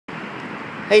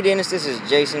Hey Dennis, this is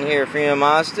Jayson here at Freeman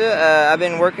Mazda. I've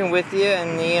been working with you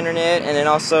on the internet and then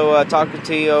also talking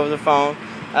to you over the phone.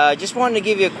 Just wanted to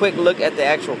give you a quick look at the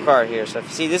actual car here. So if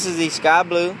you see, this is the Sky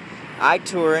Blue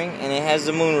i-Touring and it has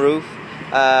the moonroof.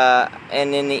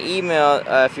 And in the email,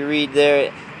 if you read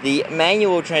there, the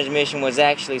manual transmission was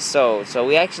actually sold. So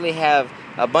we actually have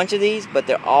a bunch of these, but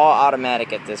they're all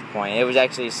automatic at this point. It was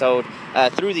actually sold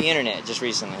through the internet just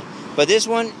recently. But this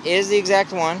one is the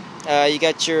exact one. You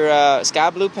got your sky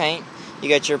blue paint, you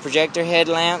got your projector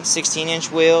headlamp,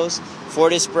 16-inch wheels,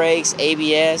 4-disc brakes,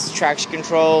 ABS, traction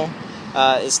control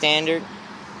is standard.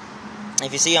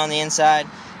 If you see on the inside,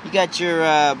 you got your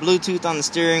Bluetooth on the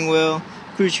steering wheel,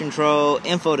 cruise control,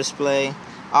 info display,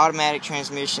 automatic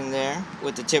transmission there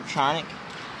with the Tiptronic,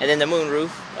 and then the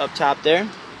moonroof up top there.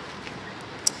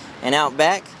 And out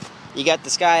back, you got the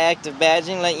Sky Active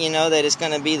badging, letting you know that it's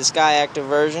going to be the Sky Active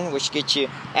version, which gets you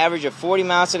average of 40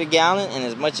 miles to the gallon and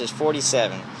as much as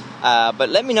 47. But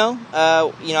let me know.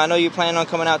 I know you're planning on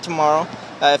coming out tomorrow.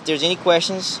 If there's any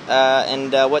questions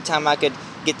and what time I could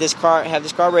have this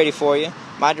car ready for you.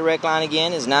 My direct line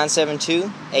again is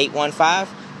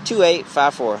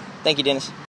 972-815-2854. Thank you, Dennis.